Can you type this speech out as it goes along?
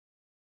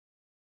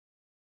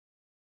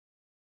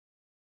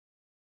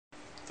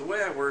The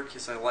way I work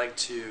is I like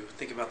to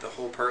think about the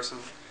whole person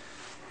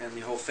and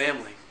the whole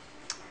family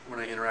when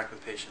I interact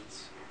with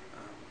patients.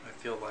 I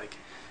feel like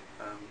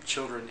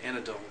children and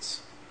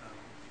adults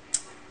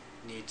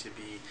need to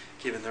be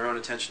given their own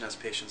attention as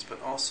patients,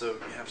 but also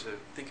you have to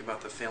think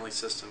about the family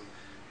system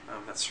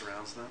that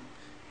surrounds them,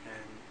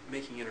 and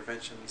making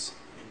interventions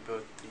in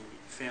both the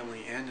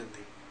family and in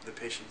the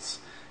patient's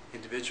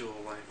individual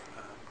life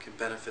can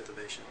benefit the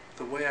patient.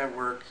 The way I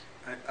work,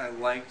 I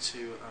like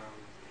to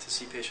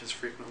see patients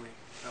frequently.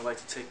 I like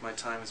to take my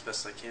time as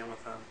best I can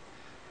with them.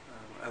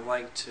 I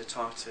like to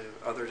talk to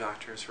other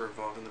doctors who are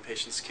involved in the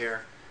patient's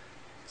care,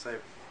 because I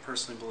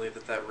personally believe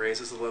that that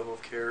raises the level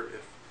of care.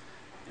 If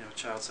a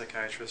child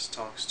psychiatrist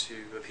talks to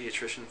a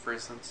pediatrician, for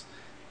instance,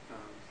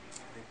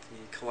 I think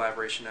the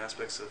collaboration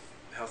aspects of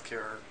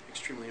healthcare are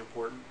extremely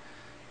important.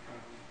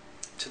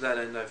 To that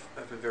end,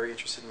 I've been very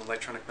interested in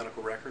electronic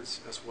medical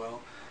records as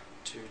well,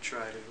 to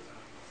try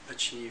to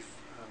achieve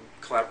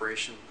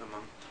collaboration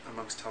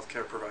amongst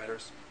healthcare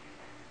providers.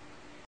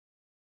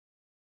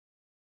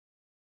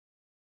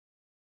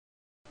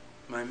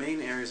 My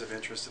main areas of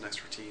interest and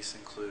expertise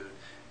include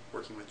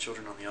working with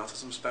children on the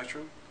autism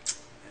spectrum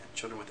and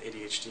children with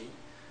ADHD,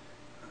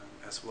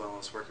 as well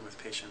as working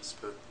with patients,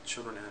 both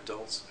children and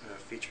adults, who have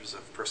features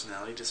of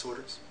personality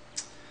disorders.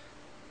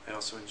 I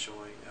also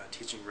enjoy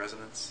teaching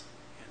residents,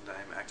 and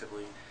I am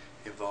actively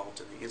involved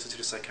in the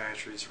Institute of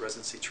Psychiatry's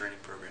residency training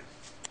program.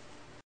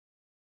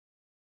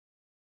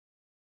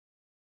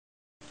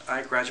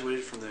 I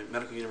graduated from the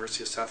Medical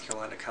University of South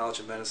Carolina College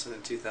of Medicine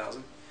in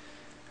 2000.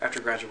 After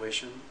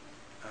graduation,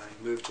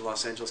 I moved to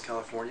Los Angeles,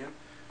 California,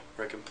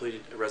 where I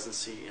completed a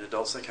residency in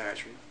adult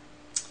psychiatry.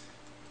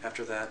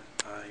 After that,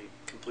 I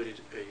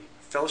completed a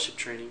fellowship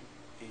training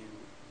in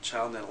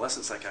child and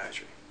adolescent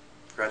psychiatry,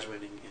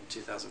 graduating in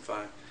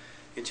 2005.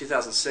 In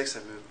 2006, I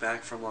moved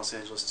back from Los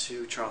Angeles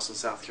to Charleston,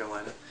 South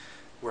Carolina,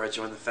 where I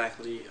joined the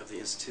faculty of the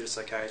Institute of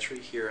Psychiatry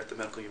here at the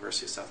Medical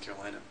University of South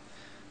Carolina.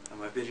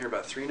 I've been here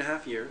about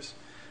 3.5 years.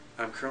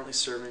 I'm currently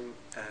serving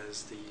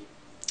as the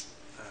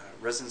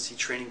Residency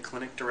Training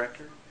Clinic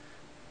Director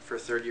for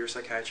third-year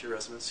psychiatry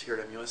residents here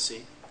at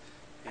MUSC,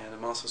 and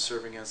I'm also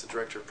serving as the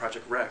Director of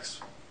Project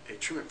Rex, a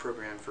treatment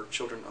program for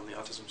children on the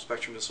autism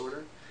spectrum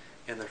disorder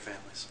and their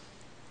families.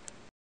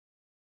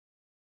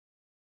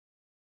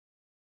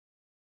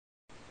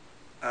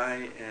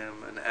 I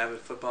am an avid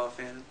football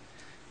fan,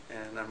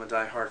 and I'm a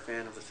die-hard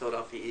fan of the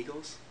Philadelphia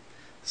Eagles.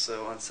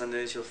 So on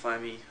Sundays you'll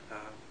find me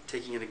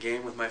taking in a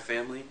game with my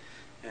family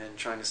and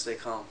trying to stay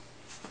calm.